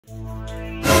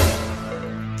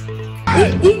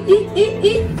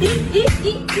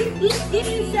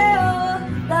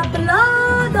The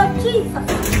blood of Jesus.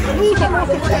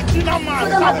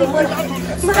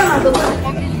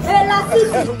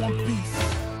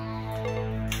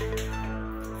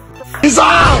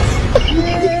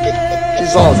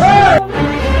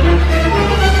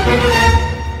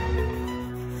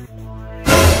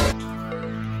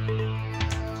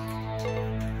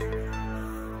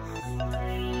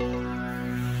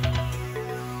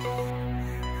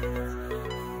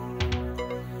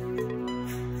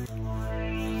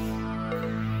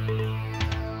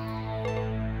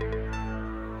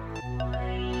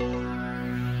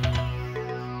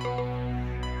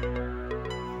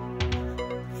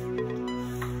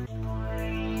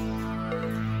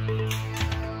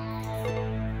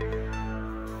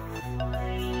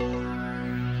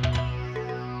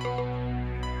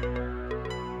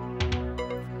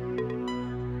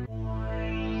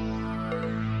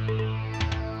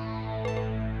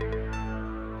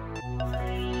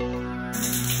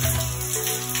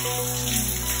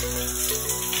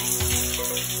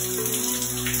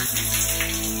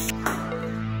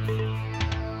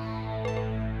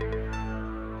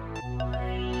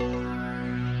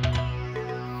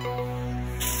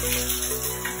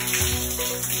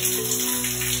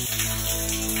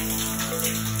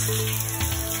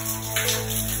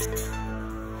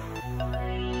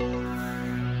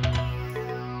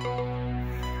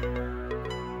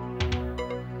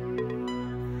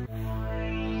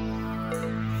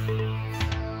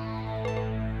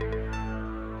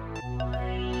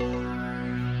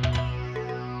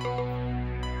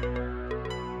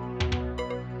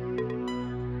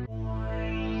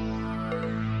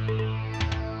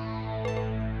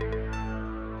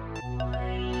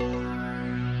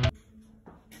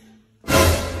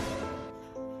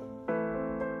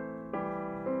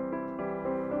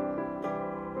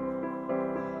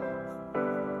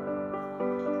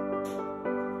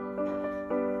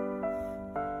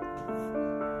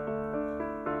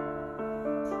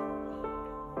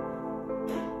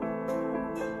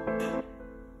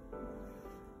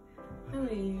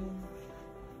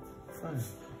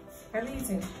 Jesus! Are you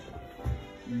eating?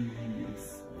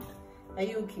 Yes. Are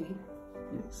you okay?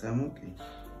 Yes, I'm okay.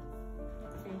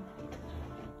 Okay.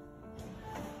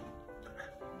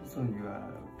 So you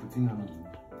are putting on me.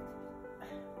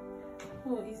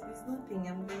 No, it's nothing.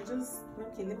 I'm just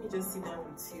okay. Let me just sit down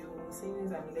with you.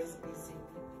 Since I'm less busy.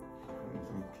 It's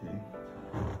okay.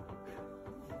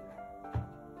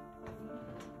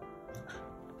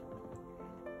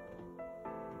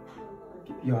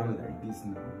 Keep your hand like this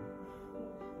now.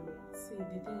 See, the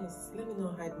thing is, let me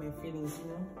not hide my feelings, you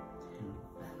know.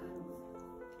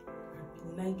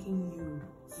 I've been liking you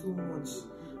so much.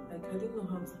 Like, I didn't know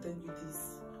how to tell you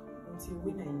this until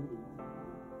when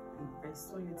I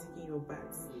saw you taking your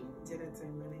bath the other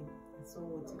time and I saw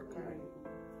what you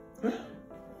carry.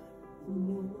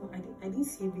 No, I didn't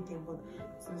see everything, but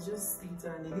it was just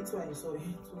little, and the little I saw, it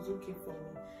was okay for me.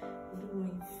 I don't know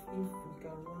if we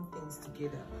can run things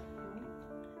together.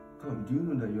 Tom, do you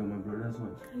know that you are my brother's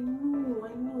wife? I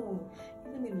know.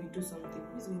 Even if we do something,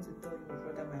 who's going to tell my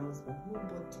brother, my husband?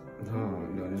 Nobody.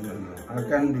 No. I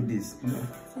can't do this. No.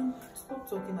 Stop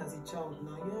talking as a child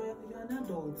now. You're an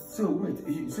adult. So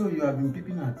wait, so you have been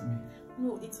peeping at me?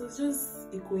 No, it was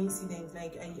just a coincidence.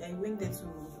 Like I went there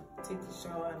to take a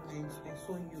shower and I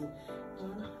saw you.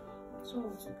 So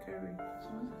what you carry?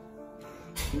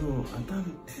 No, I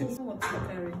can't. So what you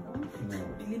carry? No.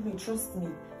 Believe me, trust me.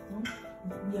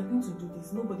 We are going to do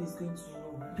this. Nobody's going to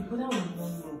know. The brother will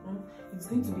not know. It's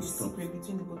going to be a secret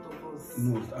between the both of us.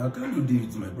 No, I can't do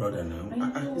this with my brother now.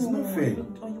 It's not fair. You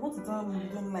want to tell me you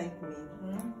don't like me?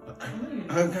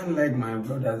 I can't like my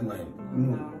brother's wife.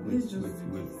 No,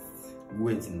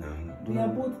 wait now. We are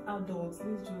both adults.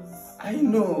 Let's just. I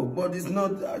know, but it's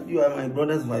not. You are my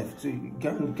brother's wife, so you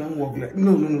can't walk like.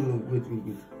 No. Wait.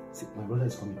 See, my brother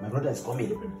is coming.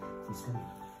 He's coming.